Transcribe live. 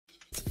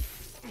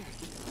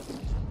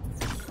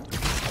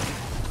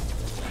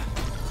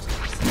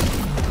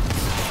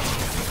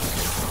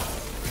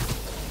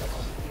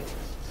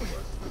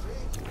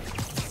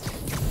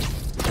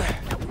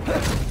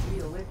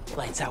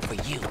lights out for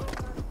you.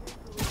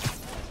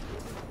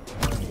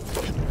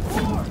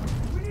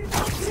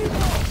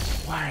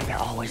 Why are there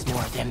always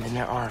more of them than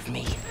there are of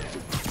me?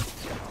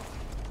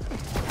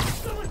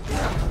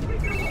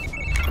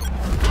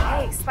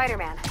 Hey,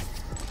 Spider-Man.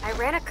 I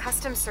ran a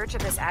custom search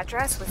of this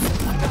address with some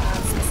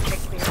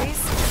specific queries.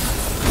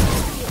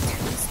 Seems to be a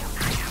Tombstone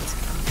hideout.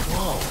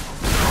 Whoa.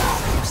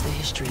 What's the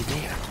history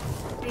there?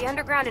 The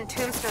Underground and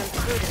Tombstone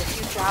crew did a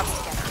few jobs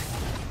together.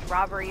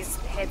 Robberies,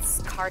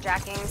 hits,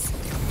 carjackings.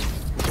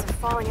 There was a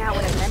falling out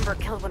when a member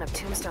killed one of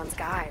Tombstone's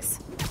guys.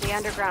 The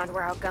Underground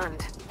were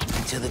outgunned.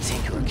 Until the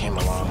Tinkerer came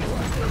along.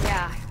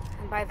 Yeah,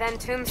 and by then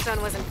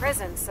Tombstone was in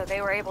prison, so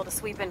they were able to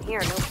sweep in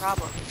here, no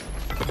problem.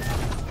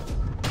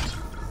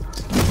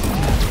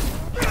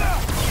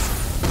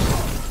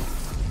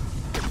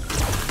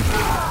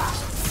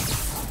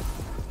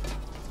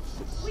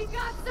 We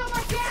got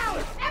someone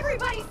down!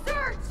 Everybody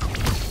search!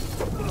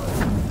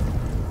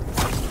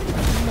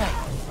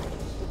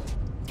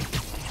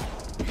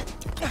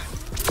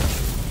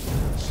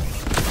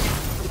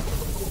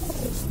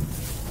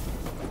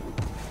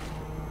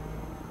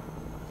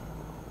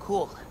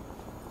 Cool.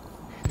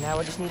 Now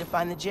I just need to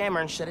find the jammer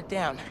and shut it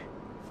down.